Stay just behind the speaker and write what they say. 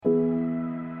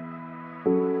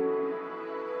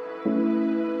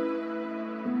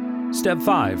Step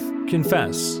 5.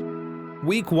 Confess.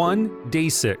 Week 1, Day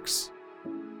 6.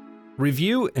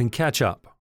 Review and catch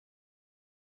up.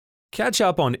 Catch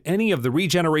up on any of the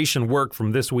regeneration work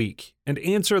from this week and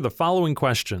answer the following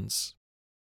questions.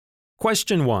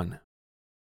 Question 1.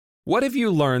 What have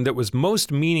you learned that was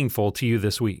most meaningful to you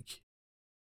this week?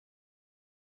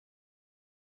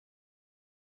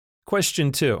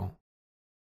 Question 2.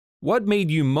 What made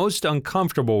you most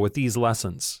uncomfortable with these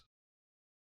lessons?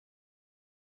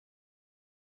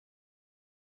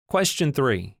 Question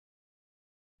 3.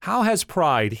 How has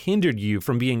pride hindered you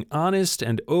from being honest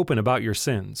and open about your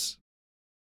sins?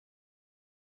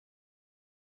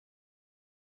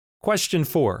 Question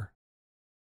 4.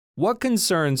 What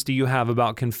concerns do you have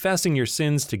about confessing your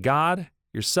sins to God,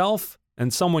 yourself,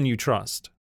 and someone you trust?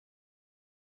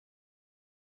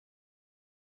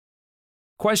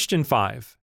 Question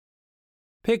 5.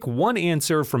 Pick one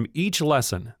answer from each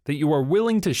lesson that you are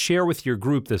willing to share with your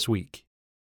group this week.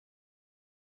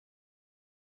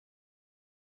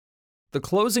 The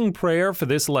closing prayer for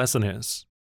this lesson is,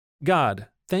 God,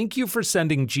 thank you for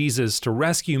sending Jesus to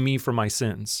rescue me from my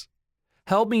sins.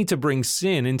 Help me to bring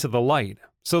sin into the light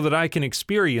so that I can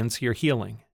experience your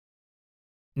healing.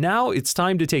 Now it's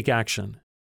time to take action.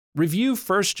 Review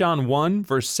 1 John 1,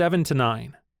 verse 7 to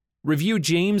 9. Review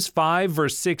James 5,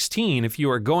 verse 16 if you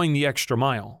are going the extra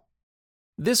mile.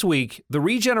 This week, the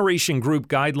Regeneration Group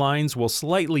guidelines will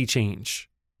slightly change.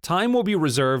 Time will be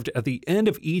reserved at the end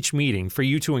of each meeting for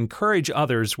you to encourage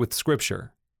others with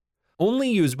Scripture. Only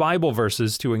use Bible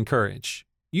verses to encourage.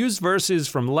 Use verses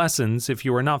from lessons if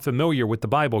you are not familiar with the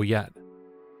Bible yet.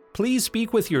 Please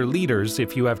speak with your leaders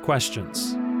if you have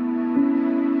questions.